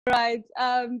Right.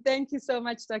 Thank you so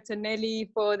much, Dr.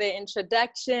 Nelly, for the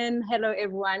introduction. Hello,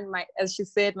 everyone. As she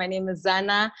said, my name is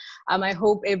Zana. I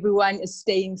hope everyone is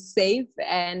staying safe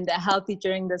and healthy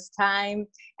during this time.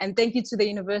 And thank you to the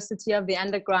University of the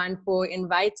Underground for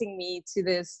inviting me to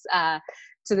this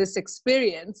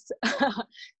experience.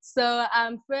 So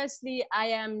firstly, I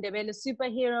am Ndebele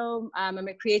Superhero. I'm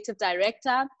a creative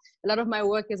director. A lot of my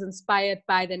work is inspired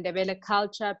by the Ndebele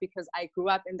culture because I grew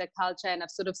up in the culture and I've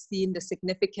sort of seen the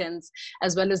significance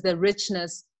as well as the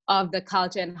richness of the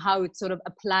culture and how it sort of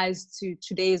applies to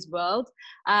today's world.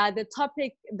 The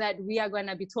topic that we are going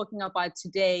to be talking about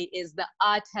today is the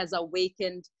art has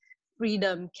awakened,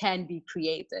 freedom can be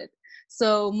created.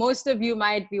 So most of you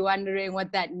might be wondering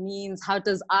what that means. How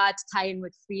does art tie in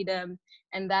with freedom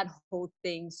and that whole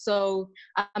thing? So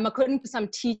according to some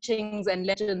teachings and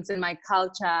legends in my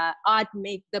culture,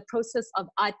 the process of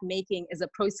art making is a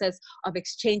process of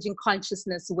exchanging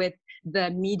consciousness with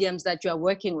the mediums that you are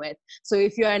working with. So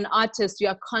if you're an artist, you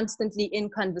are constantly in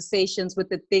conversations with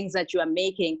the things that you are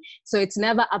making. So it's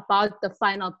never about the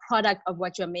final product of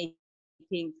what you're making,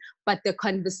 but the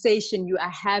conversation you are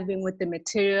having with the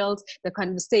materials, the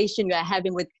conversation you are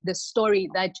having with the story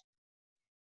that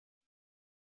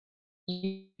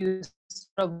you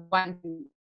sort of want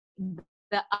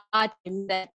the art, in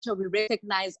that we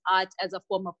recognize art as a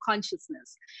form of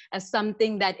consciousness, as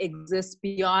something that exists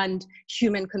beyond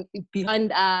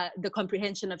the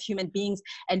comprehension of human beings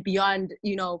and beyond,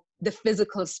 the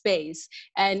physical space.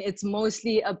 And it's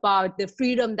mostly about the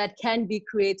freedom that can be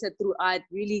created through art.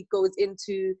 Really goes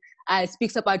into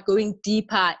speaks about going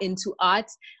deeper into art,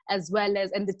 as well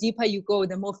as, and the deeper you go,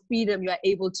 the more freedom you are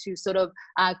able to sort of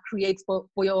create for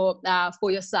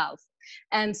yourself.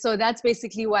 And so that's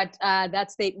basically what that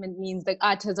statement means. Like,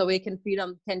 art has awakened,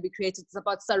 freedom can be created. It's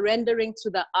about surrendering to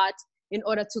the art in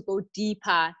order to go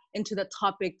deeper into the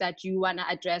topic that you want to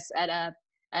address at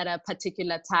a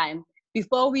particular time.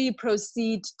 Before we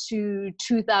proceed to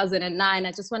 2009,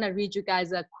 I just want to read you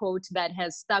guys a quote that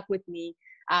has stuck with me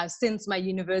since my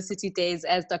university days,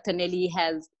 as Dr. Nelly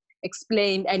has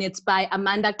explained, and it's by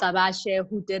Amanda Kabashe,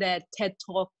 who did a TED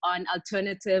Talk on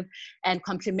alternative and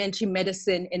complementary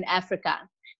medicine in Africa.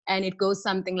 And it goes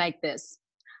something like this: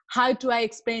 how do I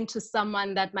explain to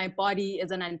someone that my body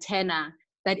is an antenna,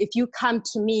 that if you come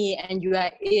to me and you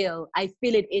are ill, I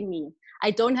feel it in me?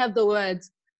 I don't have the words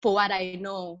for what I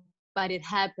know, but it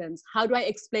happens. How do I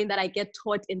explain that I get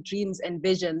taught in dreams and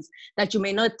visions that you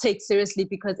may not take seriously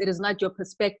because it is not your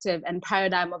perspective and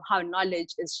paradigm of how knowledge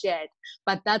is shared?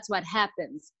 But that's what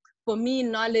happens. For me,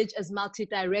 knowledge is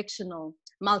multi-directional,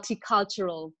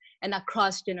 multicultural, and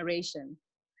across generation.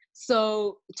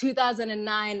 So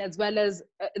 2009, as well as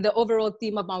the overall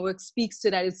theme of my work, speaks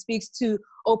to that. It speaks to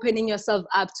opening yourself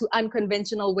up to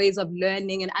unconventional ways of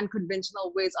learning and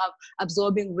unconventional ways of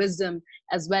absorbing wisdom,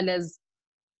 as well as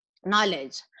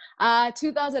knowledge.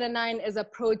 2009 is a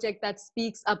project that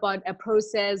speaks about a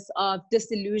process of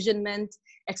disillusionment,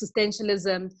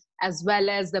 existentialism, as well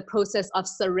as the process of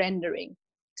surrendering.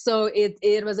 So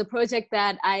it was a project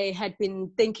that I had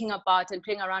been thinking about and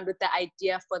playing around with the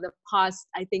idea for the past,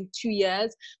 I think, 2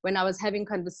 years, when I was having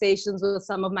conversations with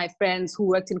some of my friends who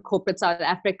worked in corporate South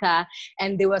Africa,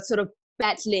 and they were sort of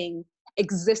battling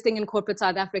existing in corporate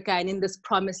South Africa and in this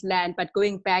promised land, but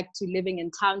going back to living in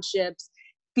townships,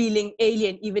 feeling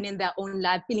alien even in their own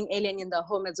life, feeling alien in the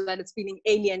home, as well as feeling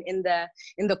alien in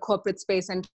the corporate space,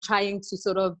 and trying to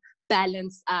sort of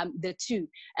balance the two.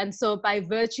 And so by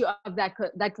virtue of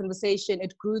that conversation,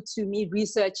 it grew to me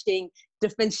researching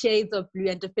different shades of blue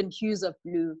and different hues of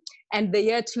blue. And the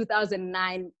year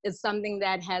 2009 is something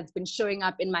that has been showing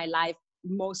up in my life,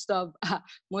 most of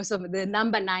the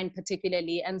number 9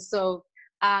 particularly. And so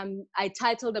I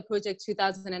titled the project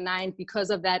 2009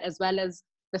 because of that, as well as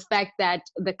the fact that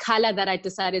the color that I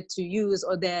decided to use,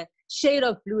 or the shade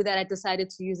of blue that I decided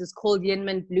to use, is called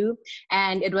Yinman blue.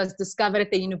 And it was discovered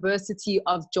at the University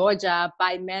of Georgia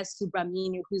by Ms.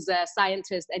 Surbabia, who's a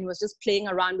scientist, and he was just playing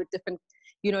around with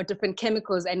different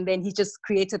chemicals, and then he just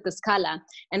created this color.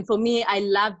 And for me, I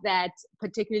love that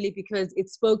particularly because it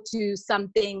spoke to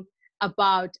something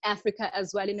about Africa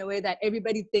as well, in a way that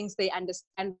everybody thinks they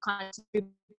understand the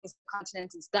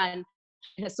continent is done.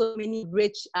 It has so many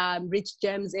rich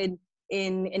gems in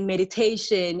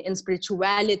meditation, in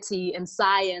spirituality, in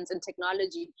science, and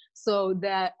technology. So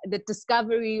the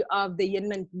discovery of the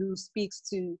Yinman blue speaks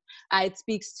to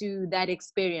that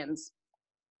experience.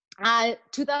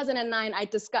 2009,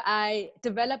 I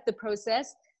developed the project,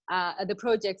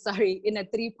 in a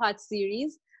 3-part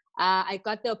series. I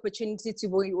got the opportunity to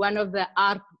be one of the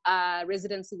art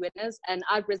residency winners, and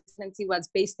art residency was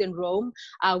based in Rome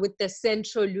with the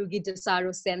Centro Luigi Di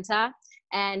Sarro Center.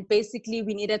 And basically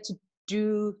we needed to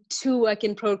do 2 work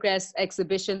in progress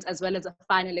exhibitions as well as a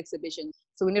final exhibition.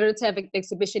 So we needed to have an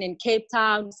exhibition in Cape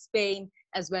Town, Spain,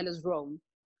 as well as Rome.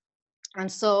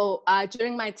 And so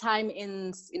during my time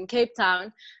in Cape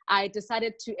Town, I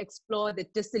decided to explore the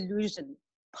disillusion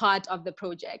part of the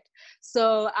project.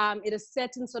 So it is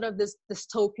set in sort of this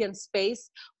dystopian space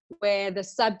where the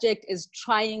subject is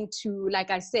trying to, like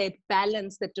I said,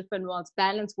 balance the different worlds,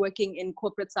 balance working in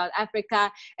corporate South Africa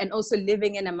and also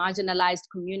living in a marginalized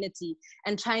community,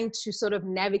 and trying to sort of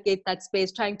navigate that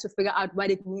space, trying to figure out what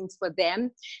it means for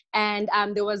them. And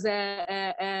there was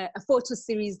a photo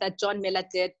series that John Miller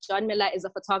did. John Miller is a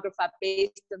photographer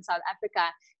based in South Africa,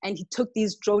 and he took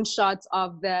these drone shots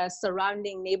of the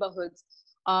surrounding neighborhoods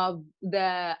of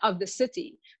the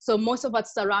city. So most of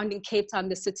what's surrounding Cape Town,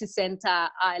 the city center,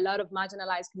 are a lot of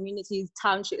marginalized communities,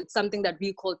 townships. It's something that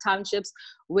we call townships,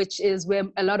 which is where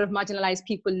a lot of marginalized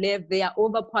people live. They are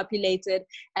overpopulated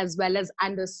as well as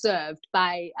underserved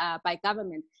by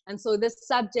government. And so this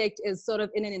subject is sort of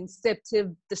in an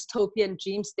inceptive dystopian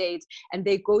dream state, and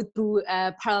they go through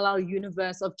a parallel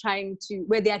universe of trying to,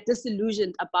 where they are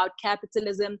disillusioned about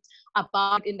capitalism,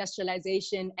 about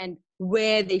industrialization, and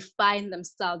where they find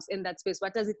themselves in that space.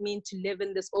 What does it mean to live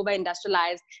in this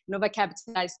over-industrialized and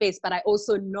over-capitalized space? But I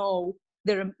also know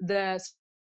the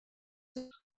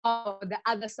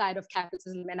other side of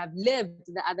capitalism, and I've lived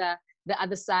the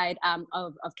other side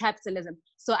of capitalism.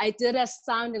 So I did a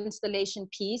sound installation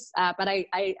piece, but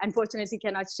I unfortunately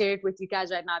cannot share it with you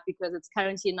guys right now because it's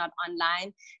currently not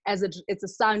online, as it's a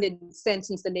sound and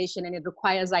sense installation, and it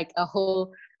requires like a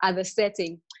whole other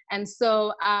setting. And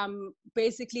so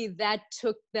basically that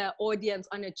took the audience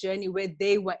on a journey where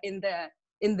they were in the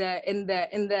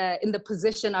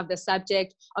position of the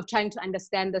subject, of trying to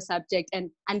understand the subject and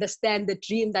understand the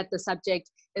dream that the subject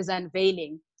is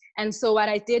unveiling. And so what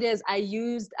I did is I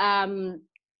used a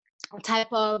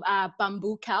type of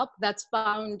bamboo kelp that's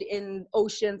found in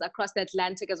oceans across the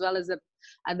Atlantic as well as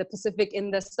the Pacific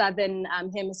in the southern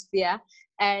hemisphere.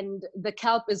 And the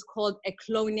kelp is called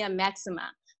Eclonia maxima.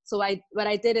 So what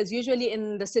I did is, usually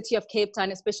in the city of Cape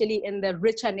Town, especially in the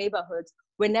richer neighborhoods,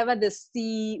 whenever the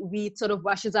seaweed sort of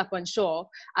washes up on shore,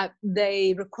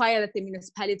 they require that the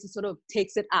municipality sort of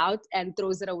takes it out and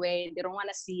throws it away. They don't want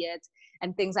to see it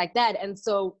and things like that. And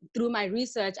so through my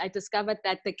research, I discovered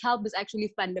that the kelp is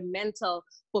actually fundamental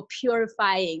for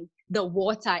purifying the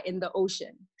water in the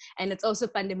ocean. And it's also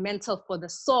fundamental for the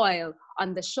soil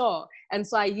on the shore. And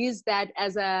so I use that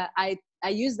as I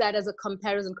use that as a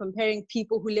comparison, comparing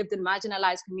people who lived in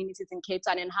marginalized communities in Cape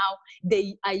Town and how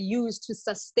they are used to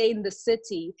sustain the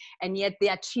city, and yet they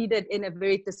are treated in a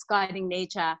very discarding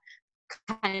nature,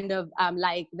 kind of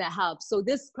like the help. So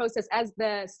this process, as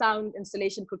the sound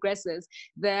installation progresses,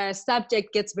 the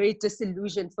subject gets very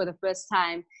disillusioned for the first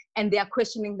time, and they are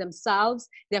questioning themselves,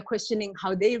 they are questioning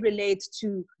how they relate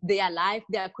to their life,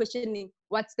 they are questioning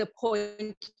what's the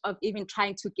point of even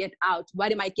trying to get out,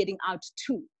 what am I getting out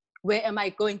to? Where am I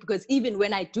going? Because even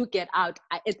when I do get out,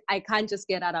 I can't just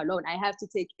get out alone. I have to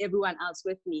take everyone else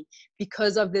with me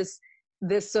because of this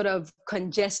sort of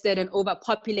congested and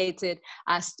overpopulated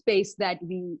space that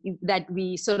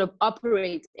we sort of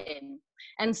operate in.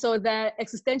 And so the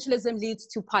existentialism leads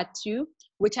to part 2,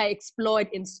 which I explored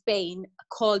in Spain,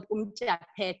 called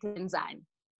Umjaphethe Wenzani.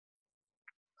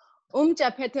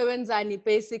 Umjaphethe Wenzani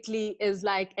basically is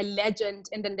like a legend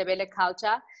in the Ndebele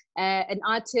culture. An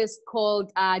artist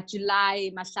called July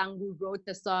Mahlangu wrote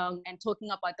the song and talking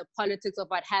about the politics of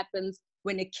what happens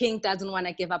when a king doesn't want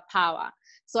to give up power.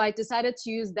 So I decided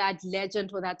to use that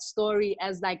legend or that story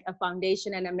as like a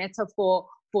foundation and a metaphor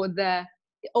for the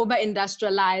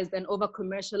over-industrialized and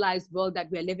over-commercialized world that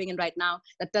we're living in right now,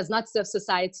 that does not serve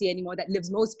society anymore, that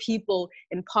leaves most people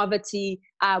in poverty,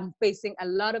 facing a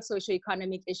lot of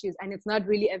socioeconomic issues, and it's not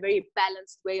really a very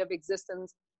balanced way of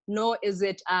existence, nor is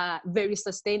it very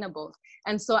sustainable.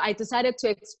 And so I decided to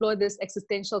explore this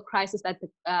existential crisis that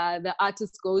the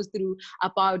artist goes through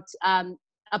about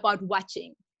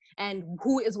watching. And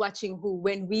who is watching who?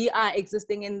 When we are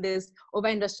existing in this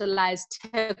over-industrialized,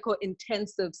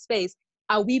 tech-intensive space,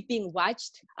 are we being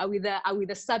watched? Are we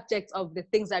the subjects of the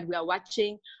things that we are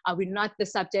watching? Are we not the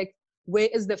subject? Where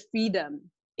is the freedom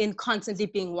in constantly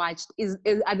being watched?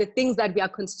 Are the things that we are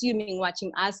consuming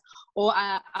watching us, or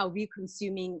are we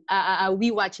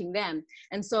watching them?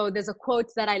 And so there's a quote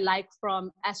that I like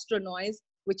from Astronoise,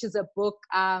 which is a book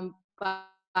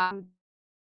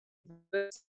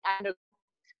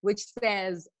which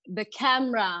says, the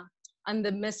camera on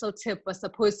the missile tip was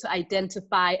supposed to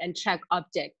identify and track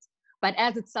objects, but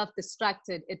as it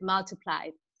self-destructed, it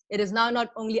multiplied. It is now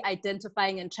not only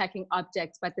identifying and tracking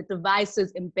objects, but the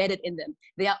devices embedded in them,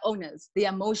 their owners,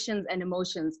 their motions and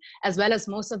emotions, as well as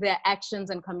most of their actions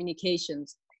and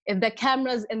communications. If the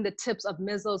cameras in the tips of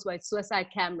missiles were suicide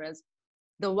cameras,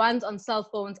 the ones on cell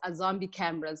phones are zombie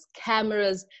cameras,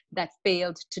 cameras that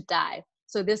failed to die.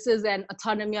 So this is an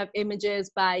autonomy of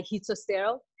images by Hito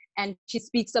Searle, and she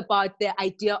speaks about the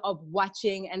idea of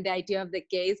watching and the idea of the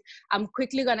gaze. I'm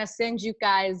quickly gonna send you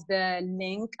guys the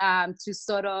link to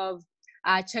sort of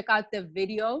check out the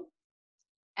video.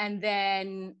 And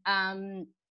then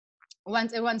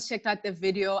once everyone's checked out the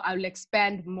video, I'll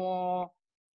expand more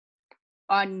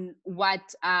on what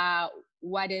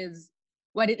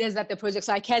it is that the project.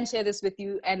 So I can share this with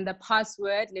you, and the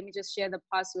password, let me just share the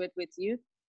password with you.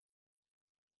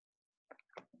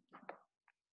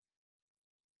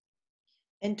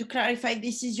 And to clarify,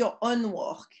 this is your own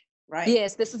work, right?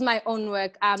 Yes, this is my own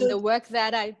work. The work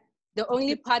that the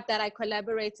only part that I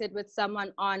collaborated with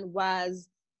someone on was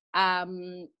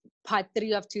part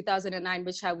 3 of 2009,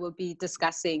 which I will be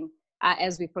discussing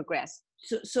as we progress.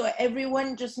 So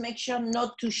everyone just make sure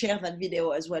not to share that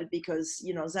video as well, because,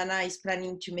 you know, Zana is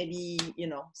planning to maybe, you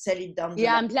know, sell it down the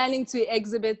line. I'm planning to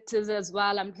exhibit it as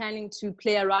well. I'm planning to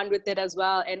play around with it as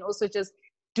well, and also just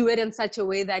do it in such a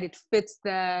way that it fits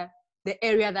the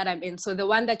area that I'm in. So the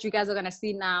one that you guys are gonna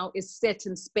see now is set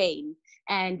in Spain,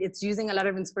 and it's using a lot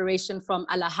of inspiration from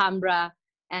Alhambra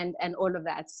and all of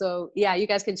that. So yeah, you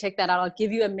guys can check that out. I'll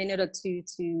give you a minute or two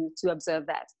to observe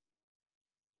that.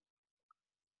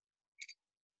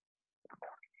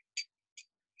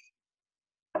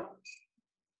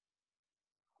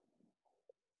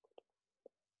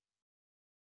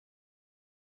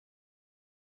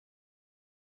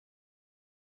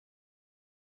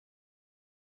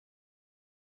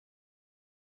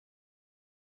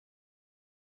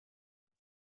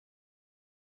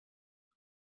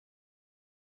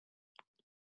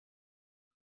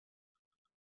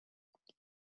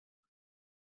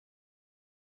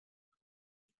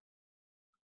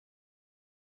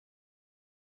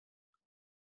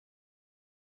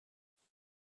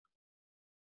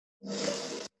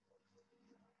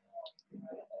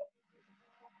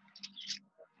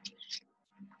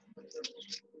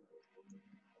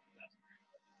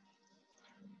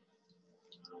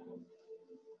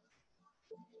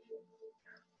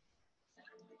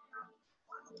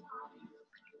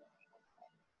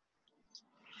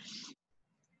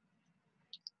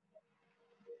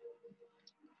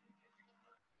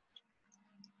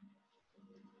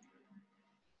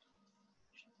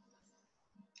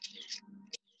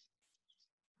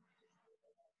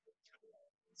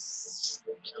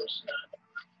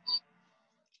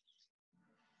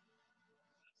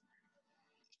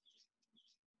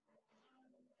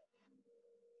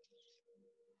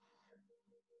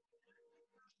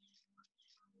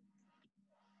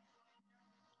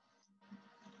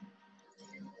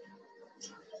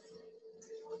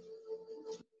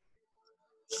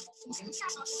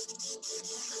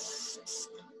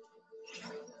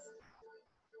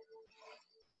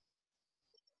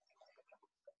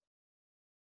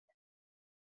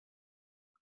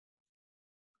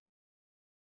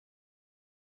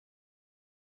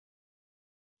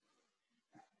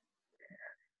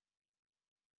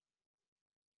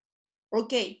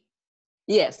 Okay.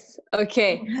 Yes.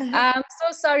 Okay.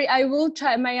 So sorry. I will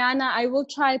try, Mayana. I will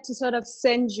try to sort of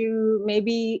send you.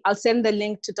 Maybe I'll send the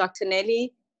link to Dr.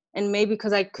 Nelly, and maybe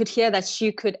because I could hear that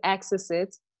she could access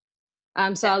it.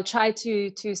 So I'll try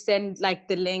to send like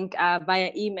the link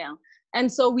via email.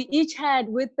 And so we each had,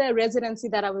 with the residency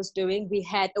that I was doing, we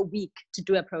had a week to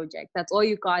do a project. That's all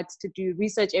you got to do,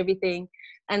 research everything.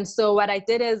 And so what I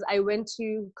did is I went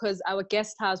to, because our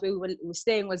guest house where we were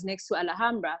staying was next to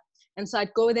Alhambra. And so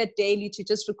I'd go there daily to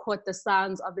just record the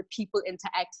sounds of the people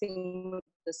interacting with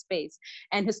the space.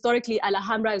 And historically,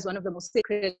 Alhambra is one of the most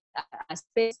sacred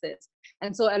spaces.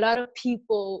 And so a lot of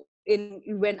people,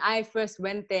 when I first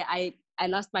went there, I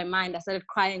lost my mind. I started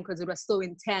crying because it was so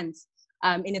intense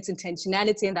in its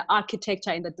intentionality, in the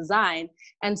architecture, in the design.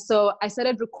 And so I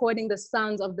started recording the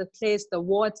sounds of the place, the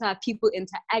water, people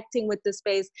interacting with the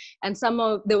space. And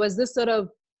there was this sort of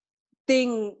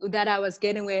thing that I was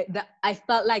getting where I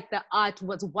felt like the art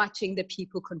was watching the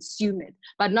people consume it,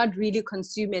 but not really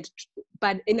consume it,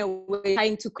 but in a way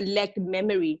trying to collect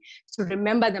memory to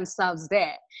remember themselves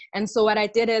there. And so what I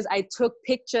did is I took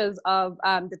pictures of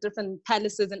the different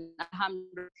palaces in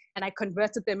Alhambra and I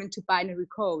converted them into binary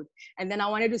code. And then I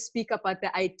wanted to speak about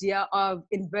the idea of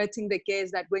inverting the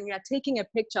gaze, that when you're taking a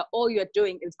picture, all you're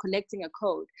doing is collecting a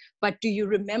code. But do you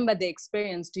remember the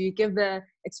experience? Do you give the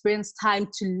experience time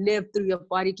to live through through your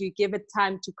body? Do you give it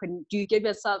time to, do you give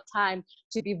yourself time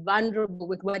to be vulnerable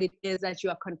with what it is that you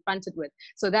are confronted with?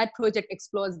 So that project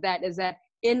explores that, is that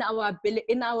in our ability,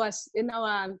 in our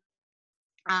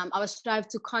strive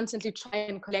to constantly try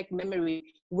and collect memory,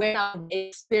 when our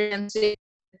experiencing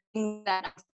things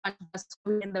that are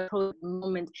in the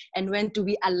moment, and when do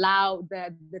we allow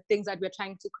the things that we're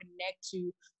trying to connect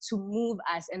to move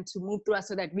us and to move through us,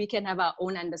 so that we can have our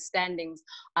own understandings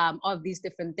of these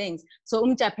different things. So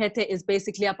Umjaphethe is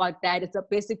basically about that. It's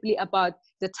basically about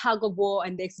the tug of war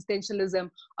and the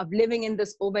existentialism of living in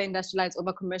this over-industrialized,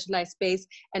 over-commercialized space,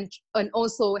 and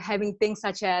also having things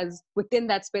such as, within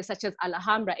that space, such as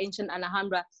Alhambra, ancient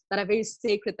Alhambra, that are very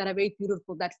sacred, that are very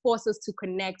beautiful, that force us to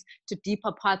connect to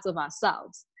deeper parts of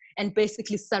ourselves, and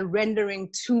basically surrendering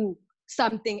to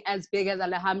something as big as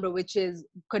Alhambra, which is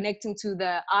connecting to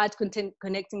the art,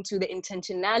 connecting to the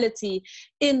intentionality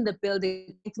in the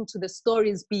building, connecting to the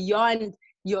stories beyond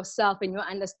yourself and your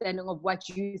understanding of what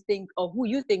you think or who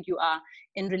you think you are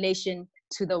in relation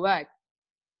to the work.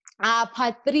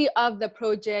 Part 3 of the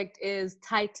project is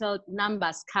titled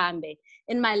Numbers Kambe.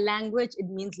 In my language, it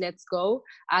means let's go.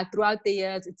 Throughout the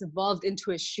years, it's evolved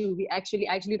into a shoe. We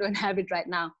actually don't have it right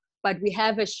now, but we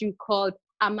have a shoe called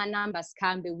Numbers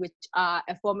Kambe, which are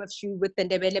a form of shoe with the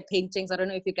Ndebele paintings. I don't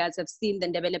know if you guys have seen the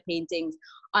Ndebele paintings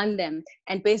on them.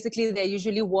 And basically, they're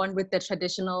usually worn with the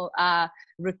traditional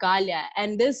regalia.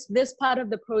 And this part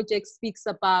of the project speaks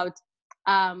about,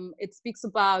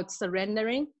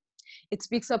 surrendering. It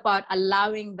speaks about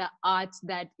allowing the art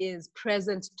that is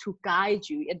present to guide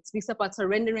you. It speaks about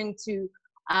surrendering to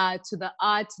the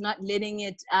art, not letting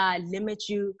it limit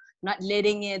you, not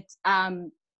letting it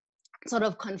sort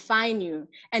of confine you,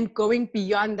 and going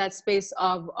beyond that space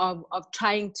of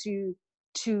trying to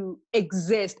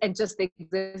exist and just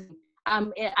exist.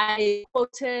 I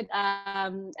quoted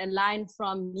a line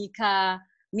from Mika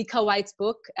White's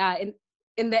book,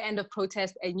 in the End of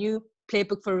Protest, a new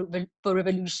playbook for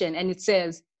revolution, and it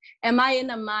says, "Am I in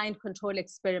a mind control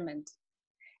experiment?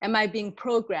 Am I being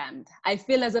programmed? I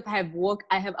feel as if I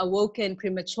have awoken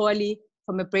prematurely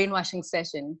from a brainwashing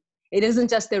session. It isn't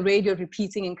just the radio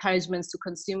repeating encouragements to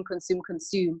consume, consume,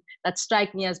 consume that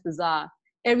strike me as bizarre.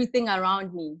 Everything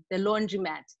around me, the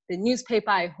laundromat, the newspaper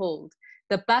I hold,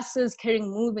 the buses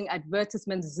carrying moving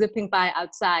advertisements zipping by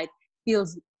outside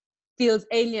feels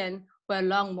alien for a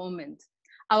long moment.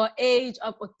 Our age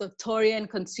of authoritarian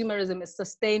consumerism is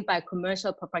sustained by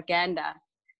commercial propaganda.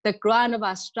 The ground of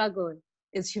our struggle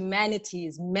is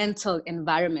humanity's mental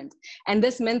environment." And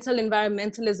this mental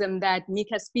environmentalism that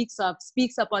Mika speaks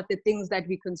about the things that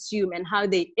we consume and how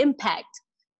they impact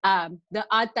the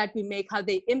art that we make, how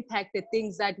they impact the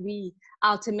things that we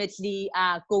ultimately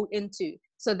go into.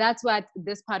 So that's what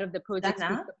this part of the project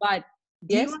speaks about.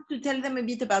 Do you want to tell them a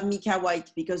bit about Mika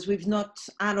White? Because we've not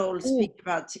at all speak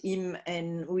about him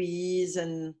and who he is,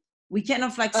 and we kind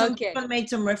of like some people made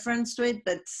some reference to it,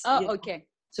 but okay.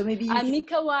 So maybe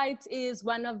Mika White is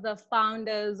one of the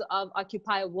founders of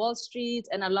Occupy Wall Street,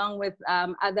 and along with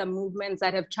other movements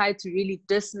that have tried to really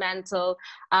dismantle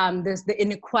the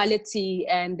inequality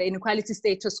and the inequality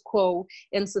status quo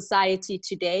in society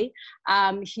today.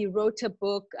 He wrote a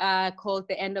book called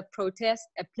The End of Protest,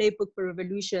 a playbook for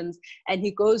revolutions, and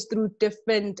he goes through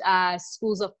different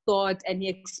schools of thought, and he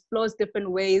explores different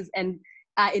ways and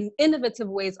in innovative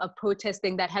ways of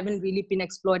protesting that haven't really been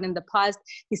explored in the past.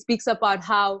 He speaks about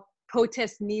how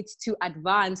protest needs to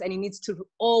advance and it needs to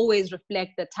always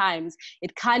reflect the times.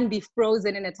 It can't be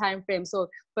frozen in a time frame. So,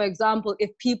 for example, if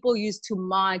people used to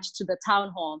march to the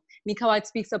town hall, Mika White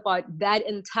speaks about that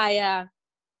entire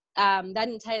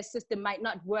system might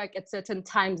not work at certain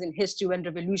times in history when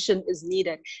revolution is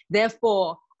needed.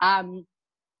 Therefore,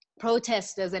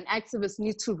 protesters and activists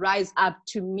need to rise up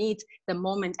to meet the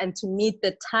moment and to meet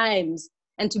the times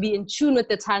and to be in tune with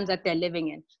the times that they're living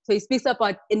in. So he speaks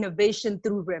about innovation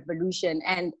through revolution,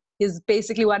 and he's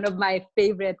basically one of my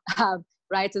favorite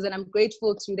writers, and I'm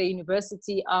grateful to the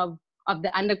University of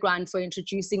the Underground for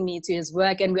introducing me to his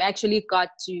work. And we actually got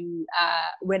to,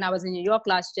 when I was in New York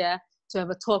last year, to have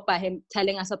a talk by him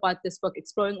telling us about this book,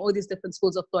 exploring all these different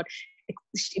schools of thought,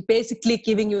 basically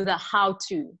giving you the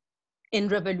how-to in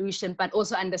revolution, but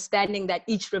also understanding that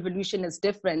each revolution is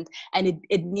different and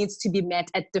it needs to be met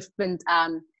at different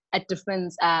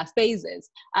phases.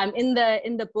 In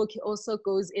the book, he also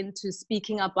goes into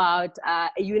speaking about a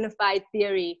unified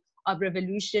theory of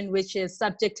revolution, which is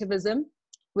subjectivism,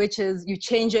 which is you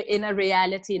change your inner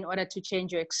reality in order to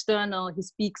change your external. He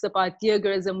speaks about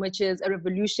theogorism, which is a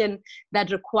revolution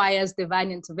that requires divine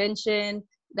intervention,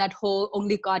 that whole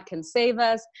only God can save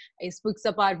us. He speaks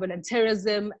about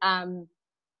voluntarism,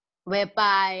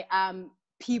 whereby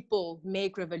people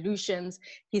make revolutions.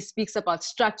 He speaks about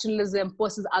structuralism,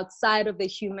 forces outside of the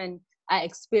human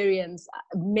experience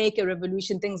make a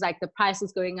revolution, things like the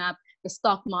prices going up, the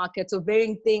stock market, so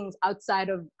varying things outside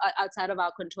of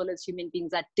our control as human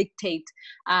beings that dictate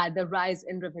the rise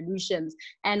in revolutions.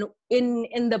 And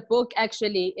in the book,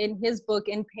 actually, in his book,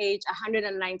 in page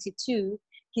 192,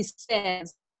 he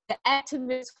says, the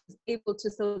activist who is able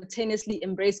to simultaneously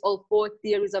embrace all four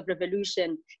theories of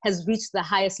revolution has reached the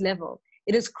highest level.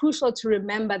 It is crucial to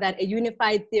remember that a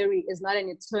unified theory is not an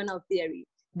eternal theory.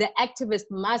 The activist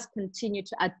must continue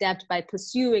to adapt by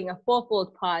pursuing a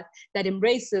fourfold path that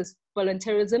embraces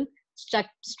voluntarism,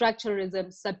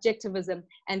 structuralism, subjectivism,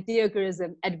 and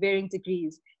theorism at varying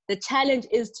degrees. The challenge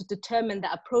is to determine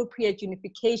the appropriate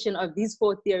unification of these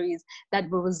four theories that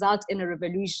will result in a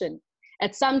revolution.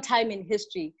 At some time in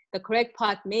history, the correct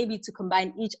path may be to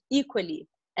combine each equally.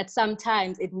 At some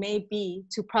times, it may be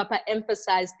to proper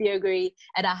emphasize theory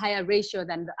at a higher ratio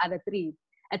than the other three.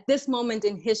 At this moment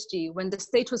in history, when the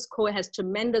status quo has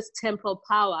tremendous temporal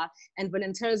power and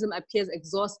voluntarism appears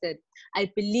exhausted,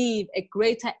 I believe a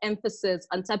greater emphasis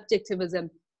on subjectivism,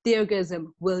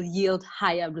 theorism will yield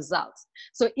higher results.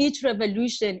 So each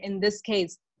revolution in this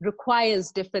case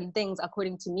requires different things,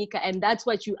 according to Mika. And that's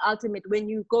what you when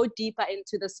you go deeper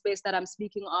into the space that I'm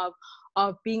speaking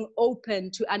of being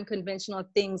open to unconventional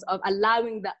things, of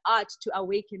allowing the art to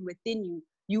awaken within you,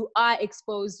 you are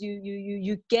exposed,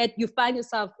 you find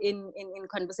yourself in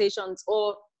conversations,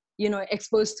 or, you know,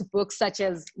 exposed to books such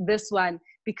as this one,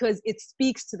 because it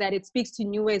speaks to that. It speaks to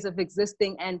new ways of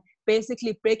existing and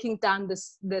basically breaking down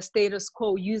the status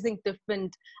quo using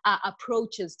different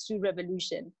approaches to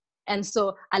revolution. And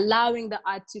so allowing the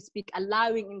art to speak,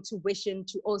 allowing intuition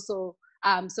to also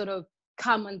sort of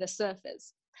come on the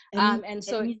surface. And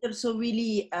it's also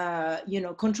really,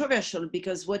 controversial,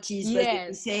 because what he's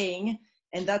basically saying,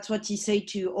 and that's what he said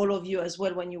to all of you as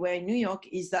well when you were in New York,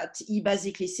 is that he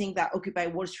basically think that Occupy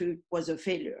Wall Street was a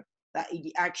failure, that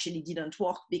it actually didn't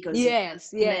work because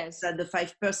that the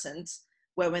 5%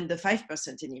 weren't the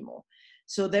 5% anymore.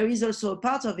 So there is also a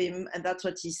part of him, and that's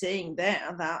what he's saying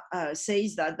there, that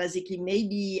says that basically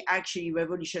maybe actually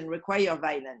revolution require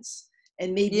violence,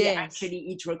 and maybe actually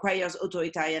it requires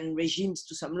authoritarian regimes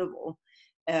to some level.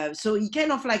 So he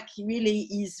kind of like really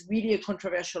is really a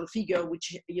controversial figure,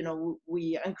 which, you know,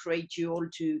 we encourage you all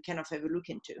to kind of have a look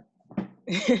into.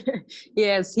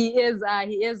 Yes, he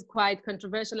is quite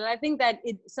controversial, and I think that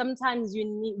sometimes we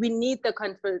need the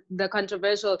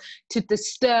controversial to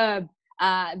disturb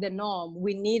the norm.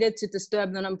 We need it to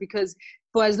disturb the norm, because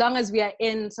for as long as we are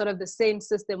in sort of the same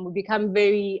system, we become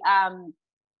very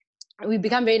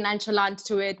nonchalant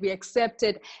to it. We accept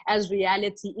it as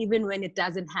reality, even when it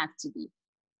doesn't have to be.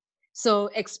 So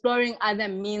exploring other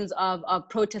means of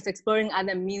protest, exploring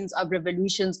other means of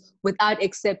revolutions without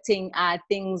accepting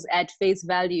things at face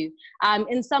value.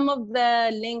 In some of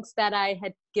the links that I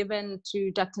had given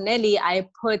to Dr. Nelly, I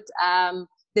put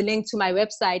the link to my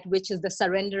website, which is the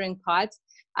surrendering part.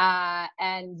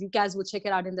 And you guys will check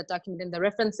it out in the document, in the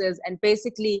references. And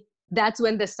basically, that's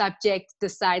when the subject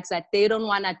decides that they don't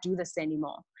want to do this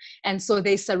anymore. And so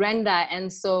they surrender.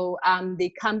 And so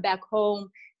they come back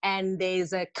home, and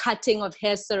there's a cutting of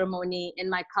hair ceremony in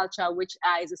my culture, which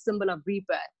is a symbol of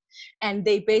rebirth. And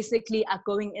they basically are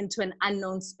going into an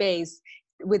unknown space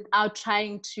without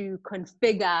trying to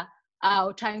configure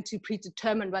or trying to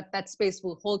predetermine what that space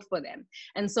will hold for them.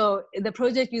 And so the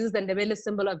project uses the Ndebele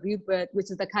symbol of rebirth, which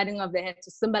is the cutting of the hair,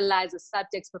 to symbolize the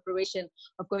subject's preparation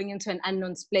of going into an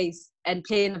unknown space and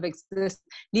plane of existence,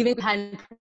 leaving behind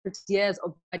years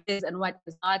of what is and what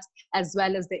is not, as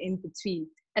well as the in-between.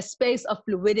 A space of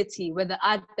fluidity where the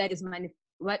art that is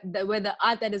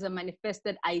a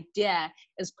manifested idea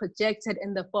is projected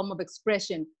in the form of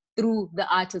expression through the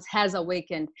artist has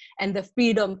awakened, and the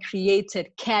freedom created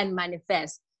can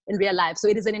manifest in real life. So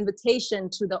it is an invitation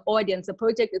to the audience. The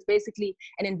project is basically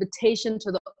an invitation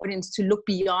to the audience to look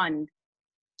beyond,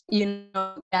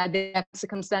 their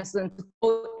circumstances, and to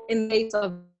go in the face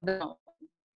of them,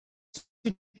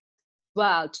 to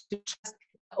trust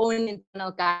own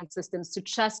internal guidance systems, to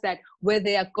trust that where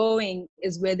they are going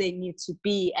is where they need to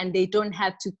be, and they don't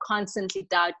have to constantly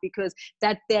doubt, because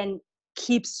that then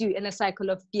keeps you in a cycle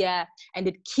of fear, and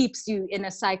it keeps you in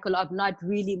a cycle of not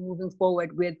really moving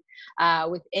forward with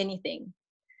anything.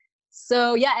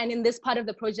 So yeah, and in this part of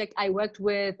the project, I worked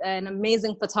with an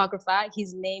amazing photographer.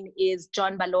 His name is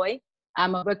John Baloy. I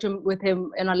worked with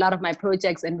him in a lot of my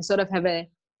projects, and we sort of have a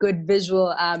good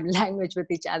visual language with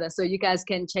each other. So you guys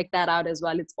can check that out as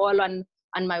well. It's all on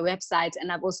my website,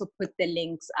 and I've also put the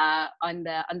links on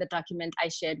the document I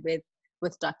shared with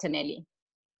Dr. Nelly.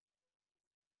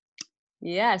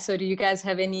 Yeah, so do you guys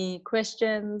have any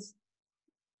questions?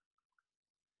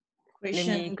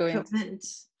 Question,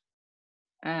 comments?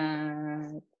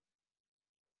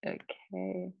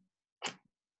 Okay.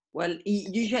 Well,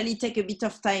 it usually take a bit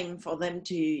of time for them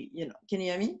to, you know, can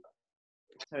you hear me?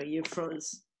 Sorry, you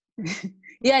froze.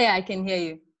 Yeah, I can hear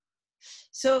you.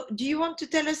 So do you want to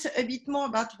tell us a bit more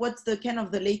about what's the kind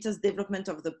of the latest development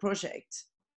of the project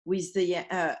with the,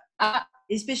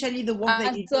 especially the work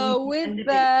that you do? So with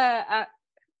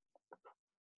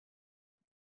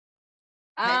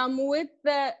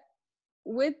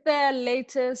with the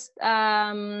latest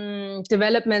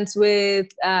developments with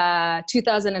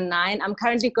 2009, I'm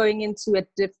currently going into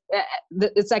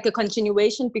it's like a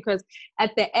continuation, because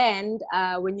at the end,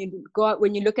 when you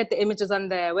look at the images on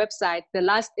the website, the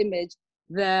last image,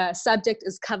 the subject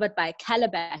is covered by a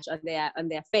calabash on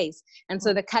their face, and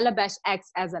so the calabash acts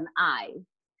as an eye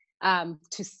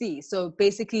to see. So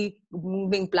basically,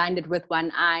 moving blinded with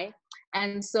one eye.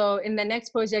 And so in the next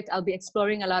project, I'll be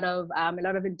exploring a lot of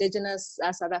indigenous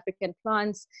South African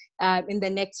plants in the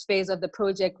next phase of the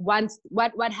project.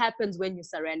 What happens when you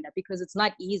surrender? Because it's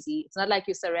not easy. It's not like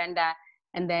you surrender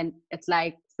and then it's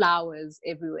like flowers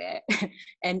everywhere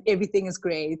and everything is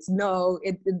great. No,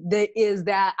 there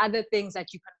are other things that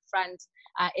you confront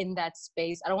in that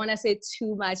space. I don't want to say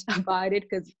too much about it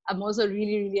because I'm also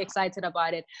really, really excited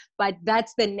about it. But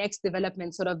that's the next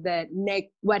development, sort of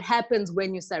what happens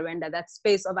when you surrender, that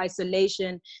space of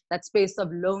isolation, that space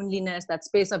of loneliness, that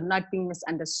space of not being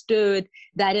misunderstood,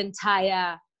 that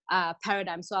entire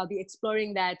paradigm. So I'll be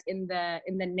exploring that in the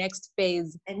next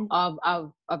phase of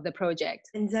the project.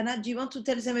 And Zana, do you want to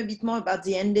tell them a bit more about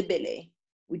the Ndebele,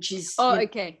 which is?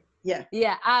 Okay. Yeah.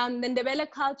 The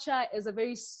Ndebele culture is a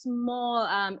very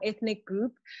small ethnic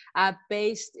group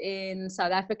based in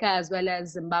South Africa as well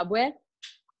as Zimbabwe.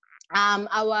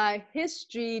 Our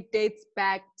history dates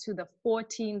back to the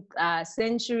 14th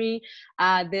century.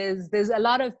 There's a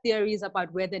lot of theories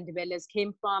about where the Ndebeles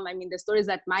came from. I mean, the stories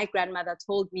that my grandmother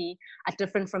told me are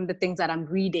different from the things that I'm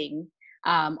reading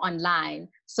online.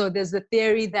 So there's the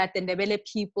theory that the Ndebele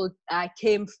people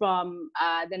came from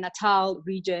the Natal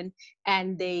region,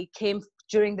 and they came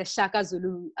during the Shaka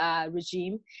Zulu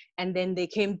regime, and then they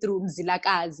came through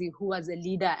Mzilakazi, who was a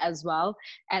leader as well.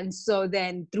 And so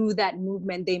then through that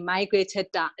movement, they migrated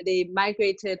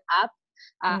up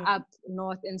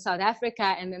north in South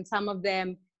Africa, and then some of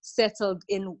them settled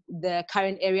in the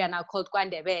current area now called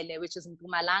KwaNdebele, which is in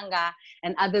Mpumalanga,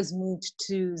 and others moved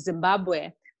to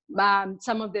Zimbabwe.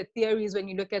 Some of the theories, when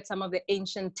you look at some of the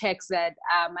ancient texts that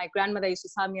my grandmother used to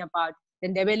tell me about, the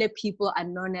Ndebele people are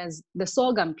known as the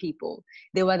sorghum people.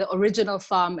 They were the original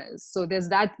farmers. So there's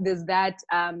that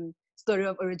story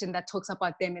of origin that talks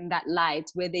about them in that light,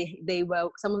 where they were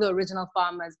some of the original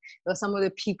farmers. They were some of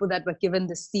the people that were given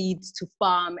the seeds to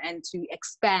farm and to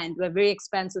expand. They were very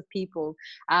expansive people.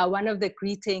 One of the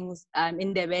greetings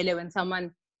in Ndebele, when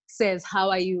someone says, "How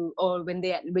are you?" or when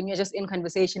you're just in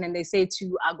conversation and they say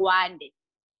to Agwande,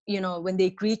 when they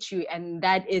greet you, and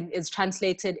that is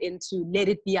translated into "let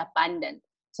it be abundant."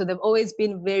 So they've always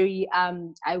been very,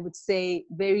 I would say,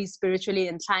 very spiritually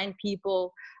inclined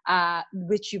people,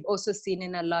 which you've also seen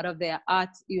in a lot of their art.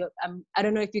 I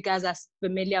don't know if you guys are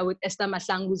familiar with Esther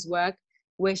Mahlangu's work,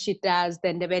 where she does the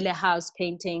Ndebele house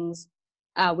paintings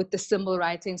with the symbol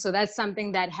writing. So that's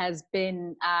something that has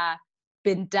been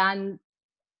done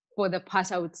for the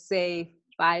past, I would say,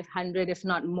 500, if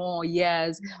not more,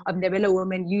 years of Ndebele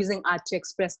women using art to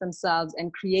express themselves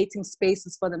and creating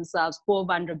spaces for themselves for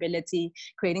vulnerability,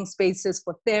 creating spaces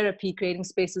for therapy, creating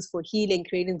spaces for healing,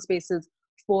 creating spaces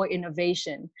for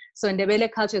innovation. So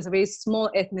Ndebele culture is a very small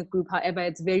ethnic group. However,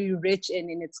 it's very rich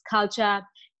in its culture,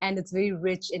 and it's very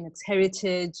rich in its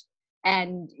heritage.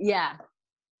 And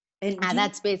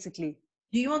that's basically.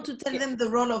 Do you want to tell them the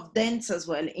role of dance as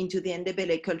well into the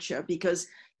Ndebele culture? Because,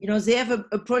 they have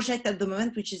a project at the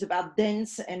moment which is about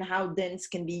dance and how dance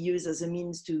can be used as a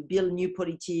means to build new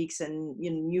politics and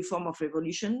new form of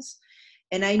revolutions.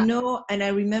 And I know, and I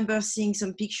remember seeing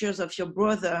some pictures of your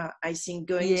brother, I think,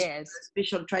 going to a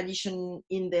special tradition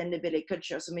in the Ndebele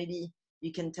culture. So maybe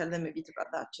you can tell them a bit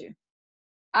about that too.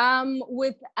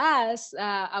 With us,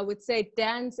 I would say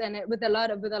dance, and with a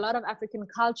lot of African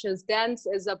cultures, dance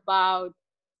is about,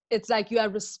 it's like you are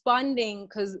responding,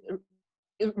 because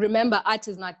remember, art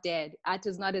is not dead. Art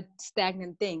is not a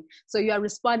stagnant thing. So you are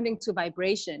responding to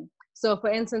vibration. So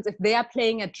for instance, if they are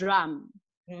playing a drum,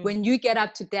 When you get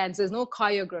up to dance, there's no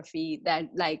choreography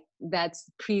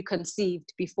that's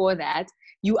preconceived before that.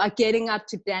 You are getting up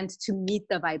to dance to meet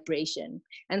the vibration.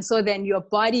 And so then your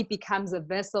body becomes a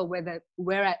vessel where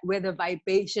the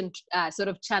vibration sort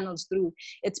of channels through.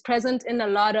 It's present in a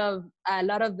lot of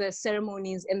the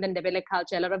ceremonies in the Ndebele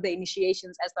culture, a lot of the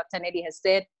initiations, as Dr. Nelly has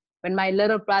said. When my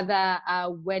little brother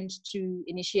went to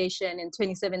initiation in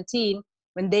 2017,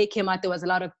 when they came out, there was a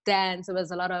lot of dance, there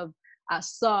was a lot of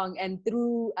song, and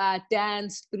through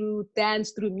dance, through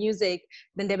music,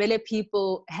 the Ndebele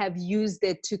people have used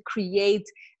it to create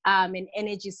an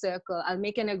energy circle. I'll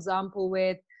make an example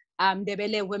with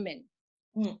Ndebele women.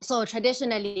 So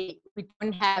traditionally, we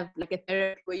don't have like a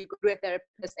therapist where you go to a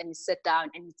therapist and you sit down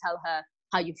and you tell her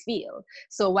how you feel.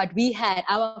 So what we had,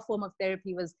 our form of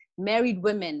therapy was married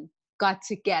women got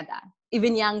together.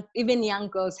 Even young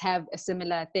girls have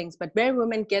similar things, but married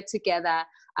women get together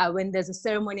when there's a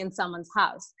ceremony in someone's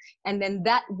house, and then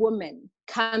that woman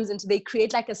comes into. They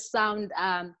create like a sound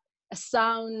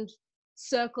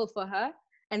circle for her,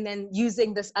 and then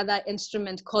using this other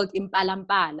instrument called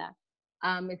impalampala.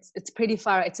 It's pretty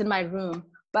far. It's in my room,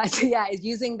 but yeah, it's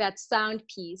using that sound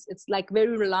piece. It's like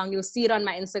very long. You'll see it on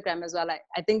my Instagram as well.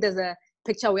 I think there's a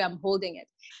picture where I'm holding it,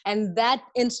 and that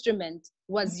instrument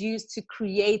was used to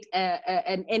create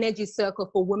an energy circle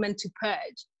for women to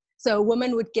purge. So a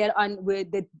woman would get on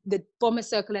with the form a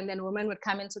circle, and then a woman would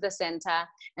come into the center,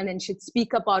 and then she'd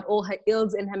speak about all her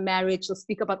ills in her marriage. She'll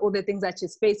speak about all the things that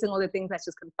she's facing, all the things that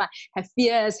she's confined, her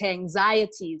fears, her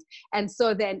anxieties. And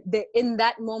so then in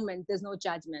that moment, there's no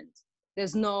judgment.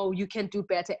 There's no, you can do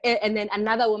better. And then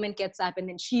another woman gets up and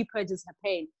then she purges her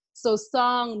pain. So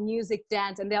song, music,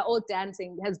 dance, and they're all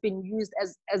dancing, has been used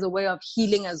as a way of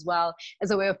healing as well,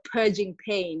 as a way of purging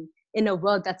pain in a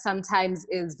world that sometimes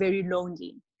is very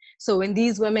lonely. So when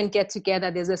these women get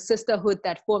together, there's a sisterhood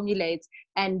that formulates,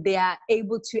 and they are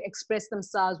able to express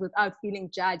themselves without feeling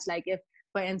judged. Like if,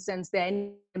 for instance, they're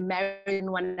in a marriage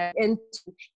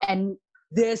and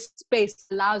this space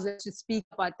allows us to speak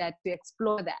about that, to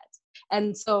explore that.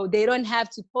 And so they don't have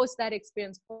to post that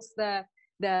experience, post the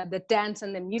dance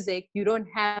and the music. You don't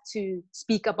have to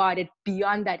speak about it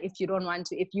beyond that if you don't want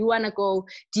to. If you want to go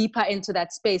deeper into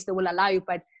that space, they will allow you.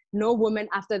 But no woman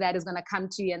after that is going to come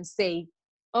to you and say,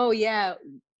 oh yeah,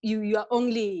 you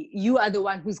are the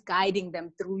one who's guiding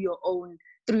them through your own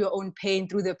pain,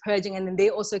 through the purging. And then they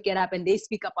also get up and they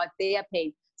speak about their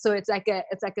pain. So it's like a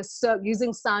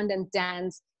using sound and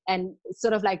dance, and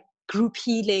sort of like group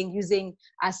healing, using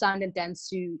sound and dance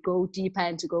to go deeper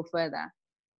and to go further.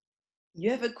 You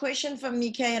have a question from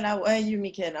Michaela. Where are you,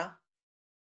 Michaela?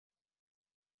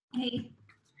 Hey.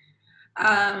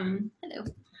 Hello.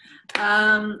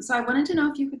 So I wanted to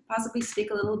know if you could possibly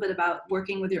speak a little bit about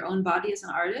working with your own body as an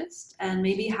artist, and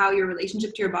maybe how your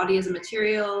relationship to your body as a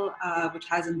material, which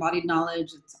has embodied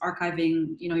knowledge, it's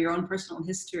archiving, your own personal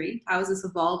history. How has this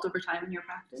evolved over time in your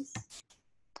practice?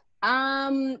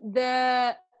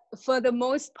 For the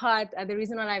most part, the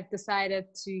reason why I've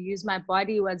decided to use my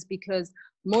body was because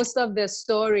most of the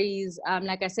stories,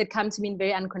 like I said, come to me in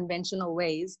very unconventional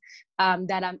ways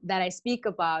that I speak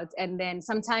about, and then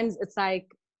sometimes it's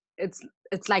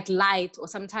like light, or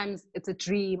sometimes it's a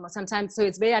dream, or sometimes, so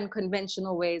it's very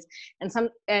unconventional ways,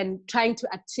 and trying to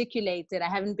articulate it. I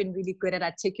haven't been really good at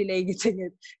articulating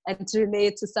it and to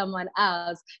relate to someone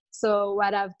else. So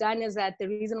what I've done is that the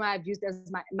reason why I've used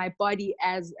my body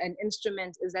as an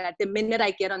instrument is that the minute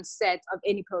I get on set of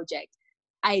any project,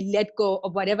 I let go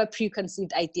of whatever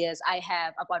preconceived ideas I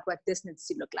have about what this needs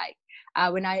to look like.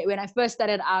 When I first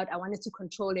started out, I wanted to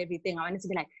control everything. I wanted to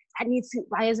be like,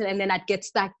 why is it? And then I'd get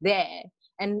stuck there.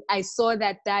 And I saw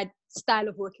that style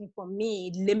of working for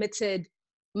me limited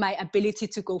my ability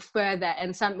to go further.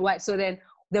 And so then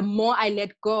the more I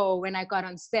let go when I got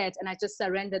on set and I just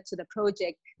surrendered to the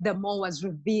project, the more was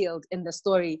revealed in the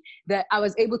story. That I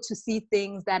was able to see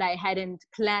things that I hadn't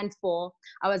planned for.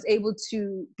 I was able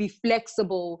to be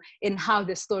flexible in how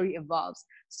the story evolves.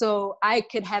 So I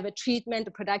could have a treatment,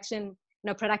 a production,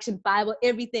 production Bible,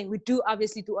 everything. We do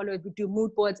obviously do all of it. We do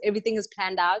mood boards, everything is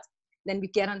planned out. Then we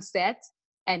get on set,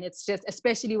 and it's just,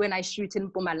 especially when I shoot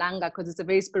in Mpumalanga, because it's a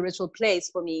very spiritual place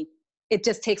for me, it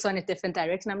just takes on a different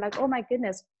direction. I'm like, oh my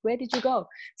goodness, where did you go?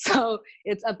 So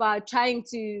it's about trying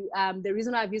to, the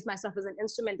reason why I've used myself as an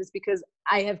instrument is because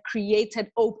I have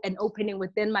created an opening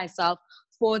within myself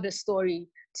for the story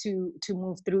to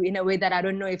move through in a way that I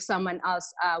don't know if someone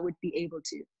else would be able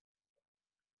to.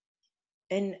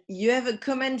 And you have a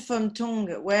comment from Tong.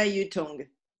 Where are you, Tong?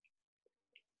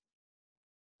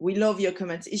 We love your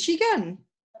comments. Is she gone?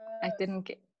 I didn't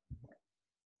get.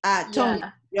 Tong,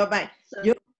 yeah. you're fine.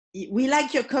 We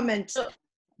like your comments.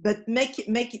 But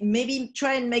maybe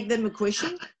try and make them a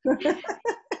question.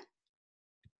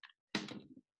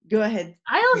 Go ahead.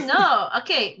 I don't know.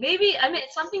 Okay, maybe, I mean,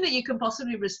 it's something that you can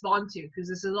possibly respond to because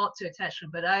there's a lot to attach to.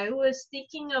 But I was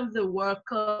thinking of the work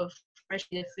of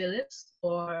Freshly Phillips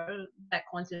or Black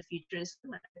Quantum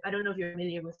Futurism. I don't know if you're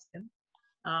familiar with them.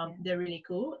 They're really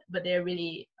cool, but they're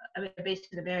really, I mean, they're based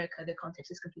in America. The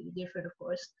context is completely different, of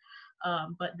course.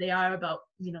 But they are about,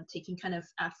 you know, taking kind of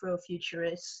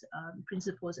Afro-futurist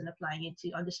principles and applying it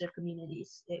to underserved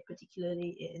communities,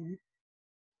 particularly in,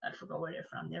 I forgot where they're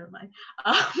from, never mind.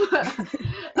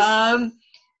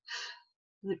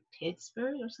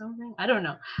 Pittsburgh or something? I don't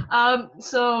know.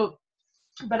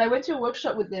 But I went to a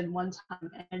workshop with them one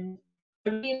time, and I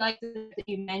really liked that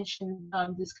you mentioned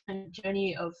this kind of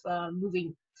journey of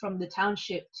moving from the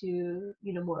township to,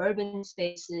 you know, more urban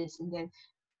spaces, and then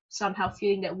somehow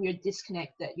feeling that weird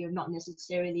disconnect that you're not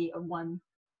necessarily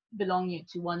belonging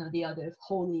to one or the other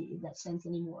wholly in that sense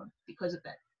anymore because of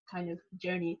that kind of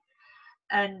journey.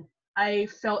 And I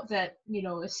felt that, you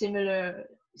know, a similar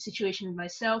situation with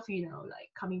myself, you know, like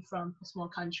coming from a small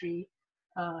country,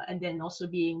 and then also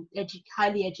being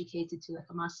highly educated to like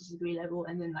a master's degree level,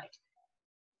 and then like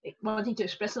wanting to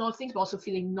express a lot of things, but also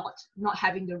feeling not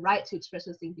having the right to express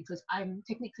those things because I'm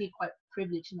technically quite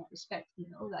privileged in that respect, you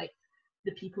know, like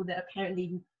the people that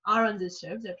apparently are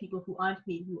underserved are people who aren't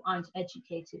me, who aren't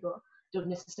educated or don't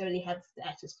necessarily have the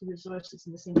access to resources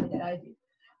in the same way that I do.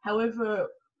 However,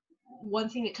 one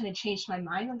thing that kind of changed my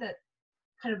mind on that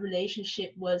kind of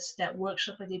relationship was that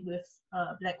workshop I did with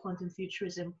Black Quantum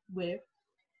Futurism, where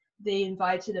they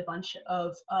invited a bunch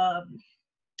of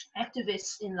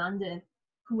activists in London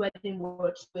who had been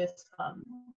worked with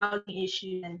housing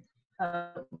issues and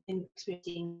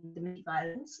experiencing domestic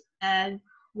violence. And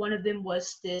one of them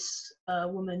was this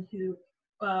woman who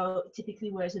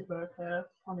typically wears a burqa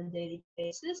on a daily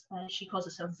basis, and she calls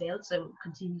herself veiled, so I will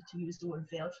continue to use the word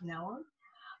veiled from now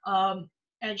on.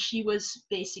 And she was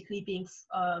basically being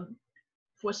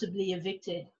forcibly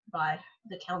evicted by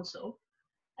the council,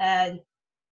 and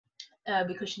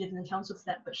because she lived in the council for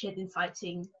that, but she had been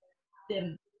fighting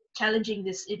them, challenging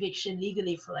this eviction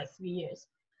legally for like 3 years.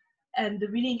 And the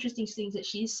really interesting things that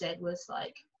she said was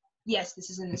like, yes, this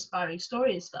is an inspiring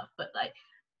story and stuff, but like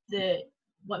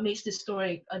what makes this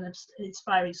story an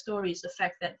inspiring story is the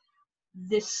fact that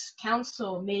this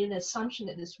council made an assumption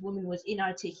that this woman was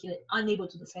inarticulate, unable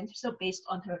to defend herself based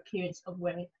on her appearance of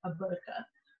wearing a burqa,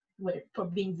 for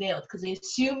being veiled, because they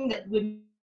assume that women.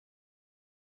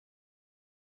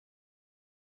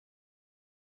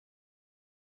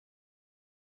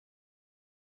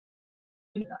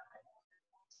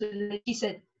 So she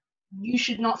said, you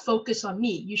should not focus on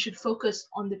me. You should focus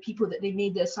on the people that they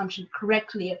made the assumption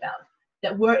correctly about,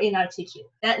 that were inarticulate.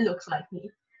 That looks like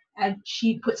me. And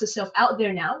she puts herself out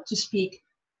there now to speak,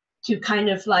 to kind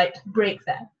of like break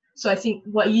that. So I think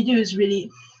what you do is really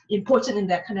important in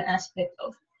that kind of aspect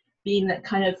of being that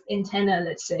kind of antenna,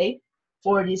 let's say,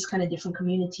 for these kind of different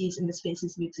communities and the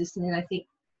spaces we exist in. And I think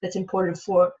that's important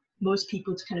for most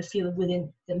people to kind of feel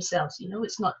within themselves. You know,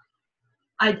 it's not,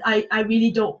 I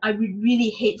would really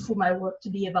hate for my work to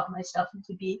be about myself and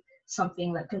to be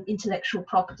something like an intellectual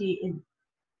property in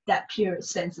that pure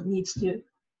sense. It needs to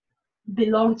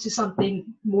belong to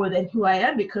something more than who I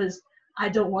am, because I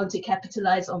don't want to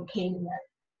capitalize on pain in that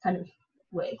kind of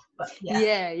way. But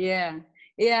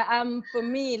for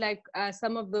me, like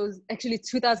some of those, actually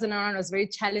 2001 was a very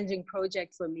challenging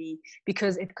project for me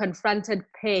because it confronted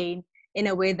pain in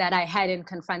a way that I hadn't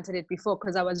confronted it before,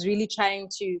 because I was really trying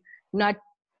to not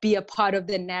be a part of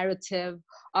the narrative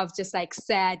of just like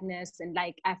sadness and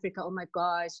like Africa, oh my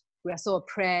gosh, we are so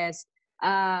oppressed,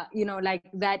 you know, like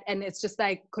that. And it's just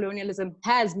like colonialism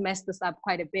has messed us up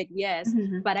quite a bit, yes,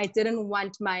 but I didn't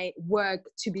want my work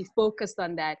to be focused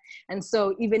on that. And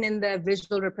so even in the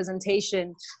visual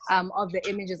representation of the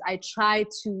images, I try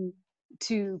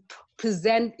to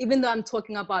present, even though I'm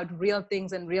talking about real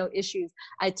things and real issues,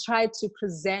 I try to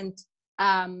present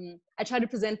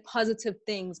positive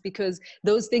things, because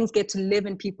those things get to live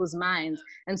in people's minds.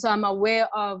 And so I'm aware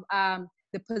of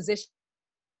the position.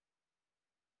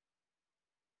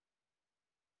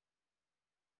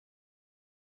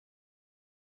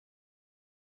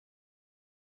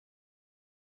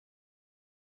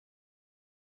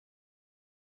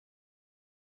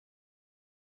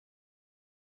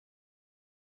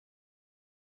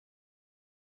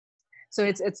 So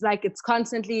it's like, it's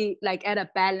constantly like at a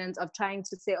balance of trying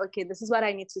to say, okay, this is what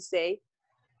I need to say,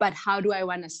 but how do I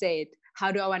want to say it?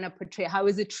 How do I want to portray? How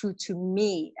is it true to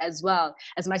me as well?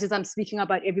 As much as I'm speaking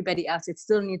about everybody else, it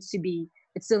still needs to be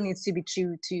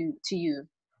true to you.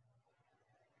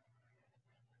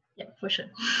 Yeah, for sure.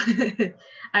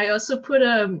 I also put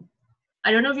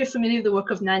I don't know if you're familiar with the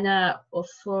work of Nana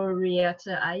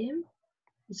Oforiatta Ayim.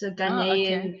 It's a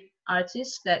Ghanaian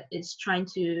artist that is trying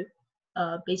to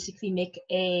basically make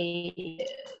a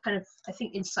kind of, I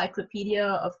think, encyclopedia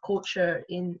of culture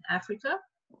in Africa,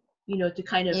 you know, to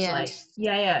kind of like,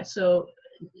 So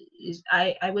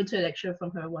I went to a lecture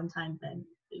from her one time and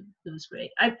it was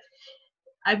great.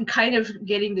 I'm kind of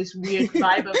getting this weird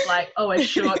vibe of like, oh, I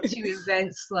show up to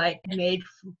events like made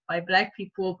by Black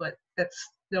people, but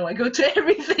I go to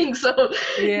everything. So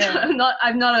I'm not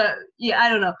I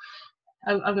don't know.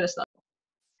 I'm gonna stop.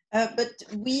 But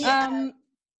we,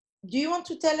 do you want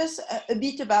to tell us a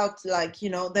bit about, like, you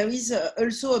know, there is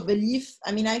also a belief,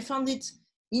 I mean, I found it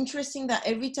interesting that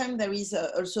every time there is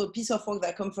also a piece of work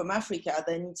that comes from Africa,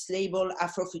 then it's labeled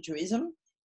Afrofuturism.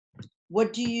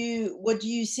 What do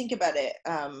you think about it,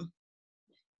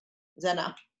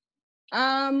 Zana?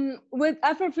 With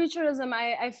Afrofuturism,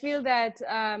 I feel that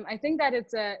I think that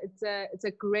it's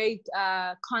a great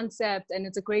concept, and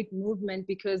it's a great movement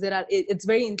because it's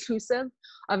very inclusive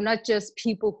of not just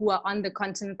people who are on the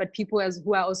continent, but people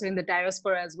who are also in the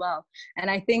diaspora as well. And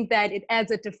I think that it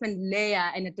adds a different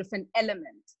layer and a different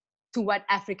element to what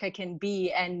Africa can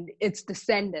be and its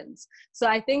descendants. So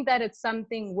I think that it's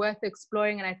something worth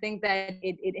exploring, and I think that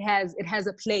it has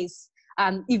a place.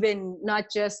 Even not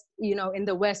just, you know, in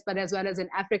the West, but as well as in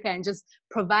Africa, and just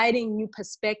providing new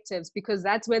perspectives, because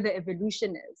that's where the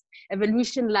evolution is.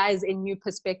 Evolution lies in new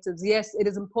perspectives. Yes, it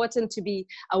is important to be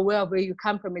aware of where you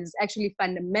come from. It is actually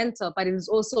fundamental, but it is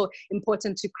also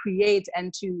important to create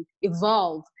and to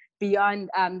evolve beyond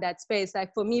that space.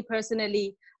 Like for me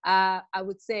personally, I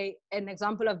would say an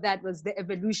example of that was the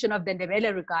evolution of the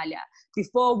Ndebele regalia.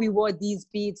 Before we wore these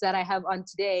beads that I have on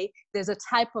today, there's a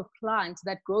type of plant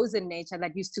that grows in nature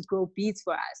that used to grow beads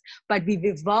for us, but we've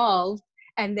evolved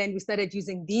and then we started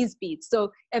using these beads.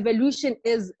 So evolution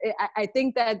is, I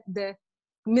think that the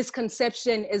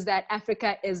misconception is that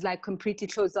Africa is like completely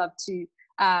closed off to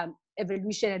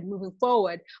evolution and moving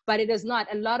forward, but it is not.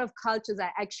 A lot of cultures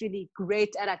are actually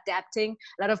great at adapting.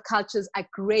 A lot of cultures are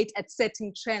great at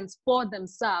setting trends for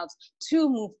themselves to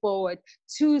move forward,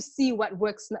 to see what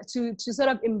works, to sort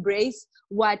of embrace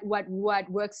what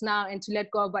works now, and to let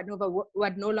go of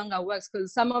what no longer works.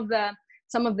 Because some of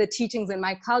the teachings in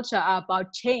my culture are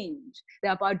about change.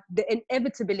 They're about the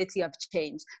inevitability of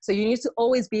change. So you need to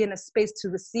always be in a space to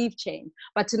receive change,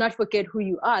 but to not forget who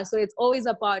you are. So it's always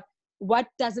about what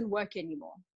doesn't work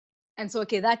anymore. And so,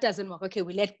 okay, that doesn't work. Okay,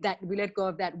 we let go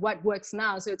of that. What works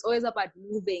now? So it's always about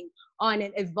moving on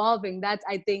and evolving. That,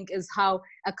 I think, is how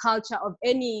a culture of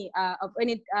any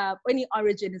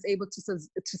origin is able to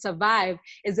survive,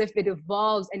 is if it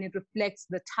evolves and it reflects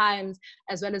the times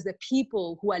as well as the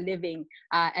people who are living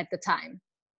at the time.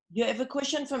 You have a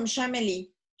question from Shameli.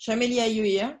 Shameli, are you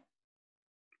here?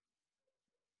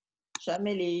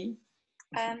 Shameli.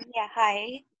 Yeah,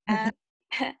 hi.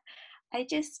 I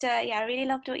just I really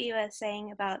loved what you were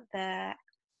saying about the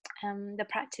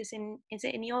practice is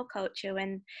it in your culture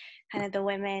when kind of the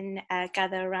women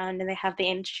gather around and they have the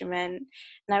instrument,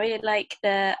 and I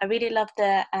really love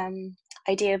the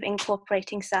idea of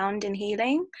incorporating sound in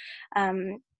healing,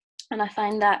 and I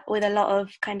find that with a lot of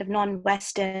kind of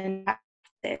non-Western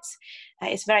practices,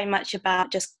 it's very much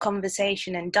about just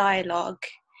conversation and dialogue,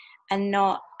 and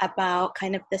not about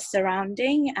kind of the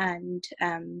surrounding and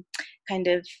kind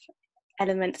of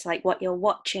elements like what you're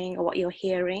watching or what you're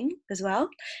hearing as well.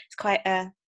 It's quite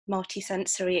a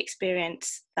multi-sensory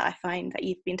experience that I find that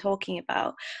you've been talking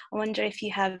about. I wonder if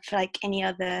you have like any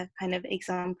other kind of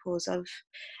examples of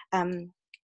kind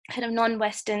of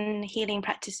non-Western healing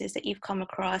practices that you've come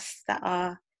across that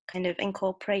are kind of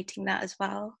incorporating that as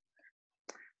well.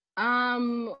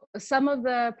 Some of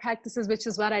the practices, which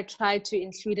is what I tried to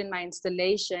include in my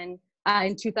installation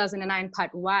in 2009,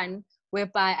 part 1,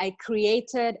 whereby I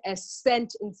created a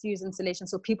scent-infused installation.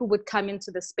 So people would come into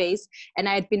the space, and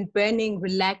I had been burning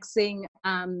relaxing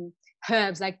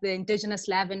herbs, like the indigenous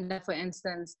lavender, for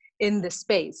instance, in the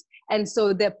space. And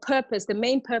so the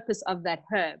main purpose of that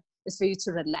herb is for you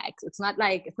to relax. It's not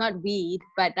weed,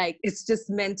 but like it's just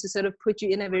meant to sort of put you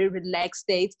in a very relaxed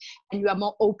state, and you are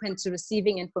more open to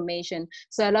receiving information.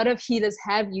 So a lot of healers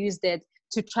have used it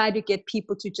to try to get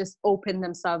people to just open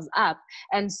themselves up.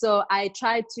 And so I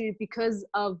tried to, because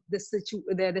of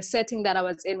the setting that I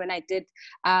was in when I did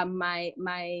my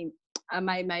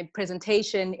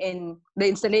presentation in the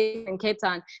installation in Cape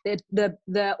Town,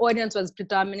 the audience was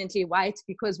predominantly white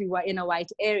because we were in a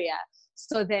white area.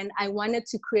 So then I wanted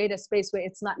to create a space where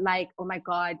it's not like, oh my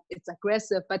God, it's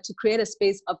aggressive, but to create a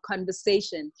space of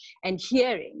conversation and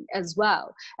hearing as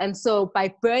well. And so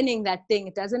by burning that thing,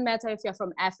 it doesn't matter if you're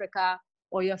from Africa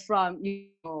or you're from,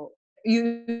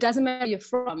 it doesn't matter where you're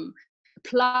from,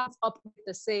 plants operate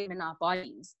the same in our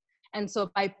bodies. And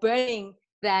so by burning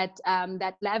that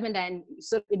lavender and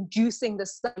sort of inducing the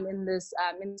sun in this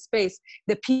in space,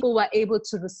 the people were able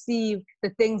to receive the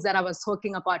things that I was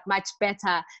talking about much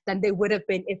better than they would have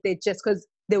been if because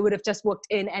they would have just walked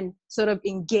in and sort of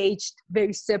engaged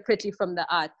very separately from the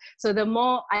art. So the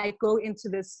more I go into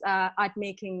this art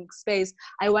making space,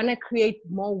 I want to create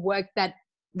more work that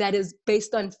is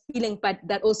based on feeling, but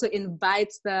that also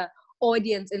invites the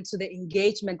audience into the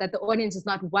engagement, that the audience is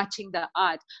not watching the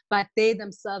art, but they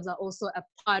themselves are also a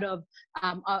part of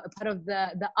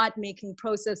the art making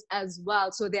process as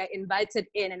well. So they're invited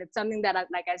in, and it's something that,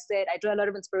 like I said, I draw a lot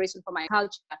of inspiration from my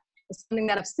culture. It's something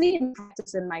that I've seen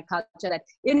practice in my culture, that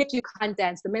even if you can't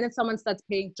dance, the minute someone starts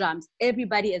playing drums,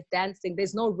 everybody is dancing.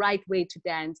 There's no right way to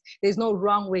dance. There's no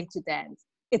wrong way to dance.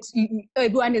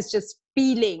 Everyone is just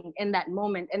feeling in that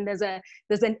moment, and there's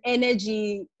an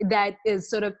energy that is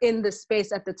sort of in the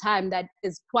space at the time that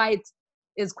is quite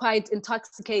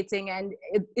intoxicating, and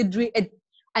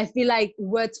I feel like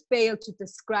words fail to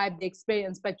describe the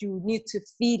experience, but you need to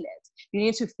feel it. You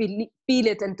need to feel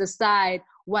it and decide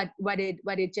what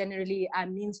it generally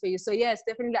means for you. So yes,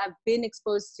 definitely I've been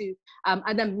exposed to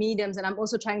other mediums, and I'm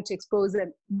also trying to expose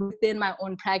them within my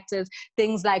own practice.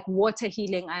 Things like water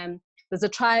healing. There's a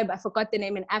tribe, I forgot the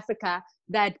name, in Africa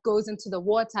that goes into the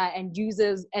water and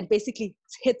basically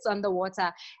hits on the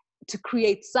water to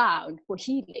create sound for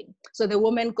healing. So the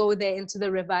women go there into the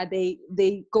river, they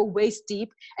go waist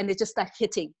deep, and they just start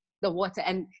hitting the water.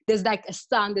 And there's like a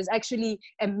sound, there's actually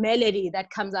a melody that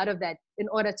comes out of that in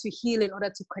order to heal, in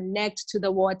order to connect to the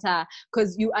water,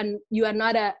 because you are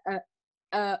not a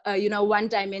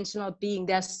one-dimensional being.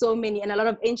 There's so many, and a lot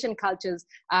of ancient cultures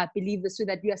believe this too,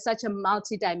 that you are such a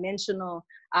multi-dimensional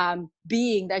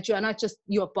being, that you are not just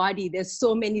your body. There's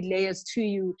so many layers to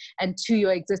you and to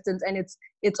your existence, and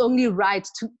it's only right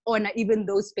to honor even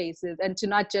those spaces, and to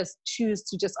not just choose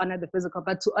to just honor the physical,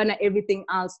 but to honor everything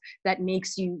else that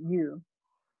makes you you.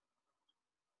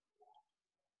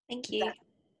 Thank you.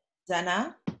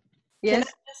 Zana? Yes. Can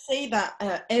I just say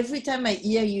that every time I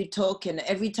hear you talk and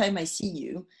every time I see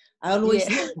you, I always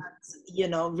say that,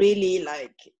 really,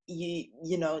 like,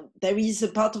 there is a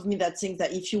part of me that thinks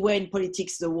that if you were in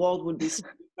politics, the world would be so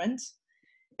different.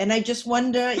 And I just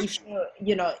wonder if,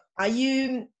 are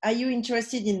you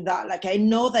interested in that? Like, I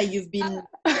know that you've been in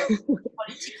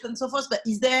politics and so forth, but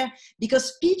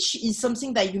because speech is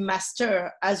something that you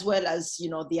master as well as,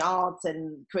 the art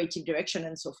and creative direction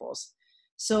and so forth.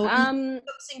 So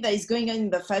something that is going on in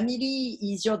the family,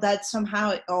 is your dad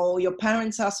somehow, or your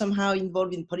parents are somehow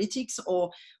involved in politics, or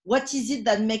what is it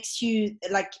that makes you,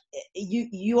 like,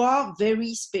 you are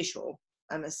very special,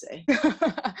 I must say.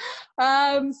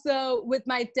 So with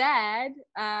my dad,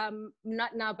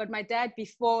 not now, but my dad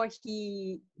before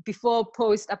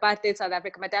post-apartheid South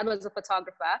Africa, my dad was a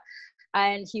photographer,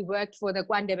 and he worked for the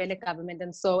KwaNdebele government.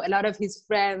 And so a lot of his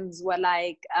friends were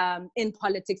like in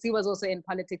politics. He was also in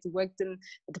politics. He worked in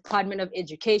the Department of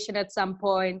Education at some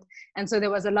point. And so there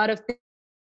was a lot of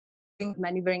things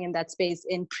maneuvering in that space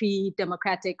in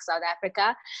pre-democratic South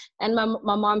Africa. And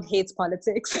my mom hates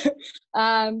politics.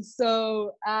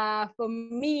 So for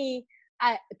me,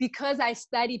 because I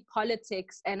studied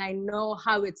politics and I know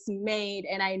how it's made,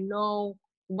 and I know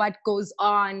what goes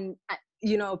on,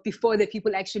 before the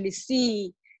people actually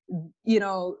see,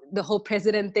 the whole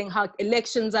president thing, how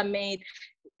elections are made,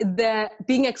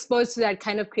 being exposed to that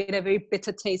kind of created a very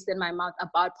bitter taste in my mouth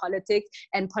about politics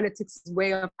and politics'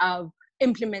 way of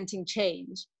implementing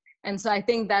change. And so I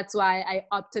think that's why I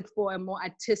opted for a more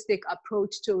artistic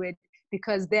approach to it,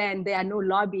 because then there are no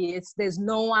lobbyists. There's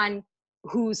no one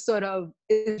who sort of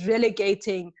is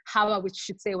relegating how I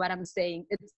should say what I'm saying.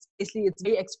 It's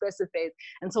very expressive based.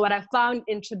 And so what I found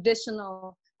in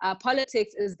traditional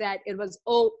politics is that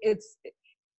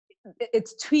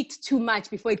it's tweaked too much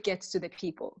before it gets to the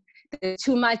people. There's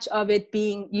too much of it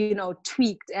being,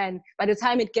 tweaked. And by the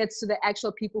time it gets to the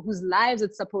actual people whose lives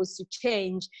it's supposed to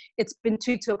change, it's been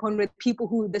tweaked to a point where people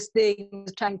who this thing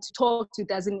is trying to talk to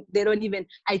they don't even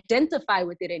identify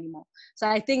with it anymore. So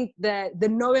I think the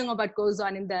knowing of what goes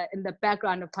on in the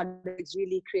background of politics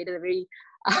really created a very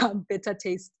bitter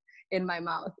taste in my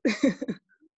mouth.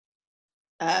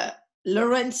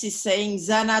 Lawrence is saying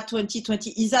Zana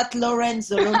 2020. Is that Lawrence?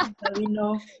 The Lawrence that we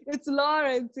know? It's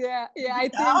Lawrence, yeah. I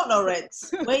think. Oh,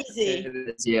 Lawrence. Where is he? It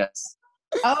is, yes.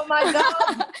 Oh my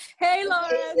God. Hey,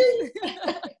 Lawrence.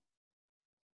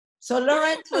 So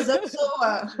Lawrence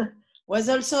was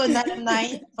also an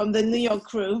alumni from the New York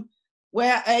crew,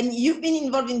 and you've been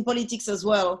involved in politics as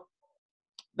well,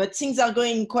 but things are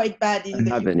going quite bad in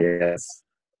the US.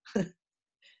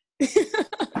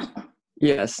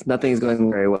 Yes, nothing's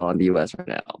going very well in the US right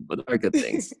now, but there are good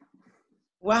things.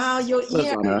 Wow, you're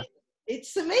here. Zana.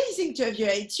 It's amazing to have you.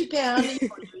 It's super early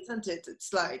for you, isn't it?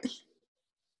 It's like...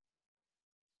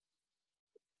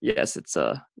 Yes, it's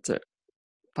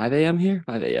 5 a.m. here?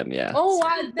 5 a.m., yeah. Oh,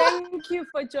 wow. Thank you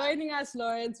for joining us,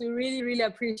 Lawrence. We really, really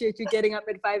appreciate you getting up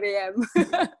at 5 a.m.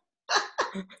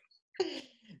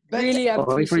 Really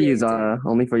appreciate Only for you, Zana.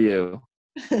 Only for you.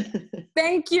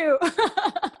 Thank you.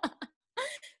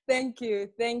 Thank you.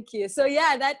 Thank you. So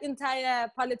yeah, that entire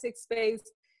politics space,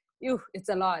 it's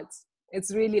a lot.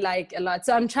 It's really like a lot.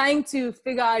 So I'm trying to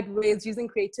figure out ways using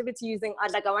creativity, using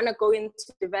art. Like I want to go into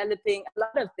developing a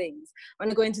lot of things. I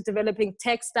want to go into developing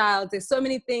textiles. There's so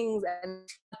many things.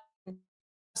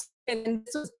 And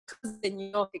this was because of the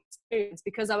New York experience,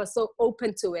 because I was so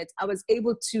open to it. I was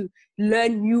able to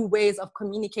learn new ways of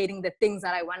communicating the things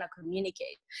that I want to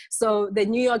communicate. So the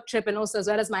New York trip, and also as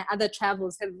well as my other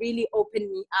travels, have really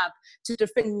opened me up to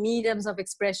different mediums of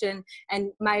expression.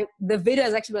 And the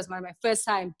video actually was my first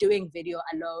time doing video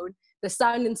alone. The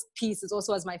sound piece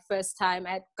also was my first time.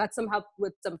 I got some help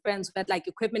with some friends who had like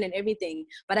equipment and everything,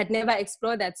 but I'd never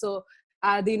explored that. So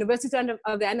the University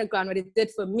of the Underground, what it did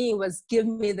for me was give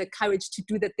me the courage to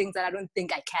do the things that I don't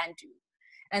think I can do.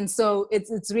 And so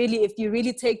it's really, if you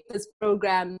really take this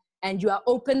program and you are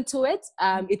open to it,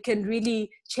 it can really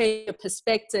change your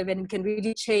perspective, and it can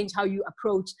really change how you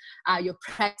approach your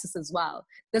practice as well.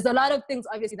 There's a lot of things,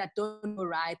 obviously, that don't go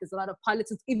right. There's a lot of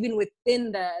politics, even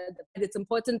within but it's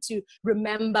important to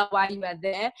remember why you are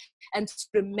there, and to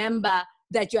remember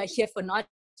that you are here for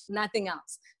nothing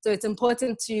else. So it's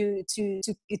important to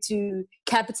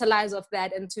capitalize off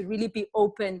that, and to really be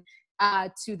open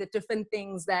to the different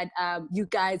things that you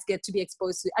guys get to be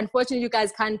exposed to. Unfortunately, you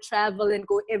guys can't travel and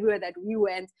go everywhere that we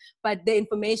went, but the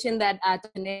information that as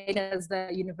the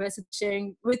university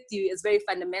sharing with you is very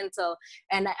fundamental.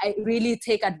 And I really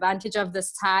take advantage of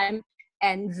this time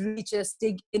and really just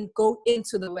dig in, go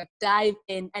into the work, dive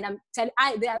in. And I'm telling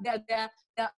you, they're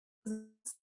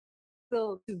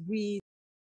still to read.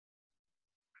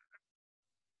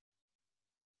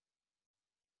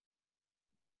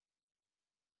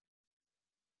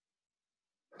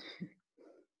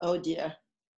 Oh dear.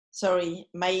 Sorry,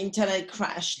 my internet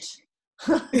crashed.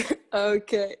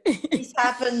 Okay. This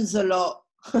happens a lot.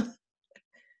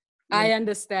 I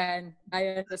understand.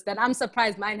 I'm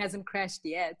surprised mine hasn't crashed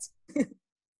yet.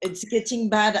 It's getting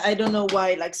bad. I don't know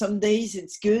why. Like some days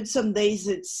it's good, some days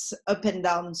it's up and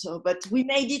down. So, but we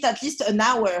made it at least an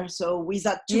hour. So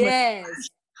without too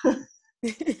much.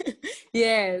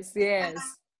 Yes.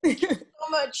 Thank you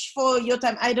so much for your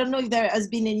time. I don't know if there has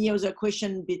been any other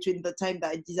question between the time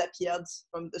that I disappeared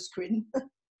from the screen.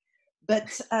 But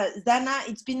Zana,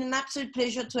 it's been an absolute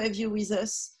pleasure to have you with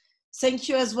us. Thank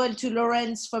you as well to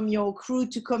Lawrence from your crew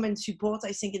to come and support.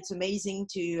 I think it's amazing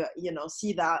to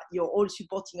see that you're all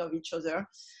supporting of each other.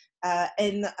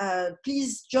 And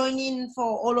please join in for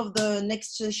all of the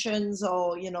next sessions,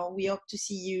 or we hope to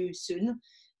see you soon.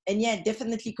 And yeah,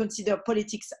 definitely consider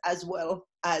politics as well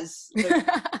as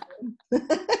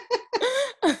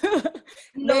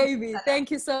Baby, thank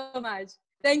you so much.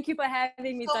 Thank you for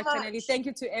having me, Dr. Nelly. Thank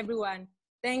you to everyone.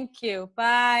 Thank you.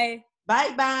 Bye.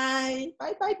 Bye.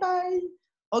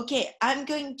 Okay, I'm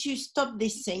going to stop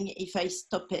this thing if I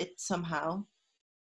stop it somehow.